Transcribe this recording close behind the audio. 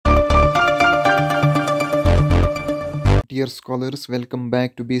dear scholars, welcome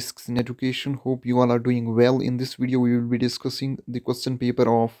back to Basics in Education. Hope you all are doing well. In this video, we will be discussing the question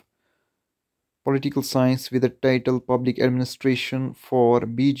paper of Political Science with the title Public Administration for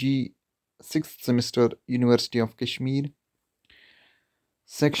BG 6th semester, University of Kashmir.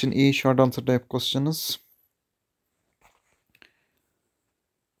 Section A, short answer type questions.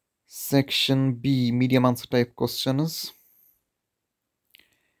 Section B, medium answer type questions.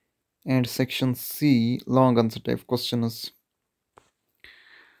 And section C, long answer type questions.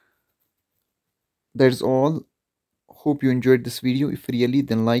 That's all. Hope you enjoyed this video. If really,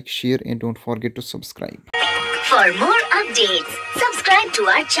 then like, share, and don't forget to subscribe. For more updates, subscribe to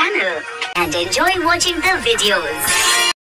our channel and enjoy watching the videos.